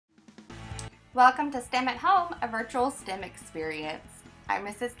Welcome to STEM at Home, a virtual STEM experience. I'm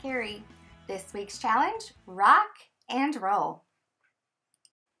Mrs. Carey. This week's challenge, rock and roll.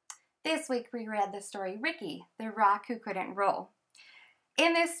 This week we read the story Ricky, the rock who couldn't roll.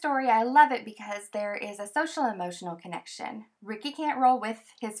 In this story, I love it because there is a social emotional connection. Ricky can't roll with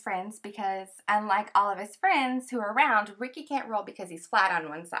his friends because, unlike all of his friends who are around, Ricky can't roll because he's flat on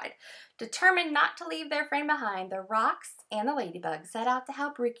one side. Determined not to leave their friend behind, the rocks and the ladybug set out to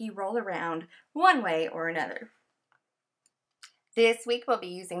help Ricky roll around one way or another. This week we'll be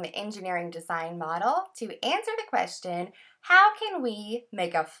using the engineering design model to answer the question, how can we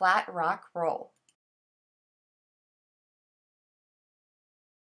make a flat rock roll?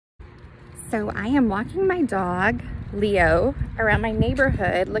 So I am walking my dog, Leo, around my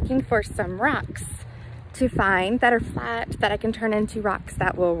neighborhood looking for some rocks to find that are flat that I can turn into rocks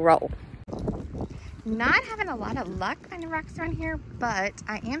that will roll. Not having a lot of luck finding rocks around here, but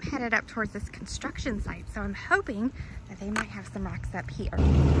I am headed up towards this construction site, so I'm hoping that they might have some rocks up here.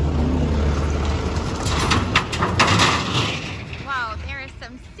 Wow, there is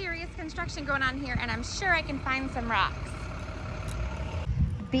some serious construction going on here, and I'm sure I can find some rocks.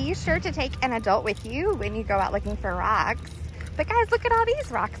 Be sure to take an adult with you when you go out looking for rocks. But guys, look at all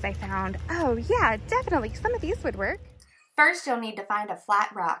these rocks I found. Oh yeah, definitely, some of these would work. First, you'll need to find a flat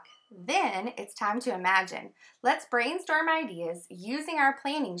rock. Then it's time to imagine. Let's brainstorm ideas using our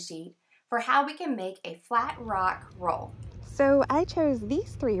planning sheet for how we can make a flat rock roll. So I chose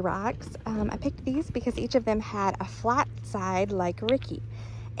these three rocks. I picked these because each of them had a flat side like Ricky.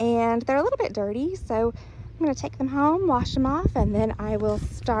 And they're a little bit dirty, so I'm going to take them home, wash them off, and then I will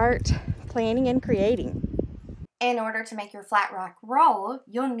start planning and creating. In order to make your flat rock roll,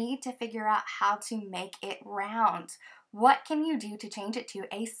 you'll need to figure out how to make it round. What can you do to change it to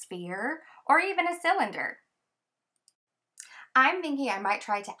a sphere or even a cylinder? I'm thinking I might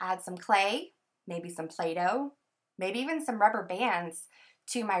try to add some clay, maybe some Play-Doh, maybe even some rubber bands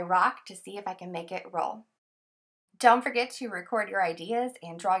to my rock to see if I can make it roll. Don't forget to record your ideas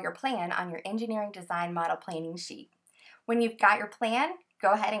and draw your plan on your engineering design model planning sheet. When you've got your plan,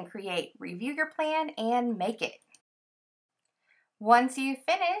 go ahead and create, review your plan, and make it. Once you've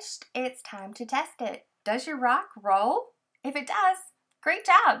finished, it's time to test it. Does your rock roll? If it does, great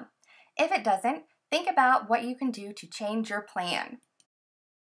job. If it doesn't, think about what you can do to change your plan.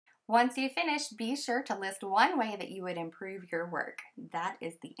 Once you've finished, be sure to list one way that you would improve your work. That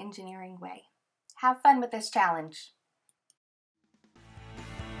is the engineering way. Have fun with this challenge.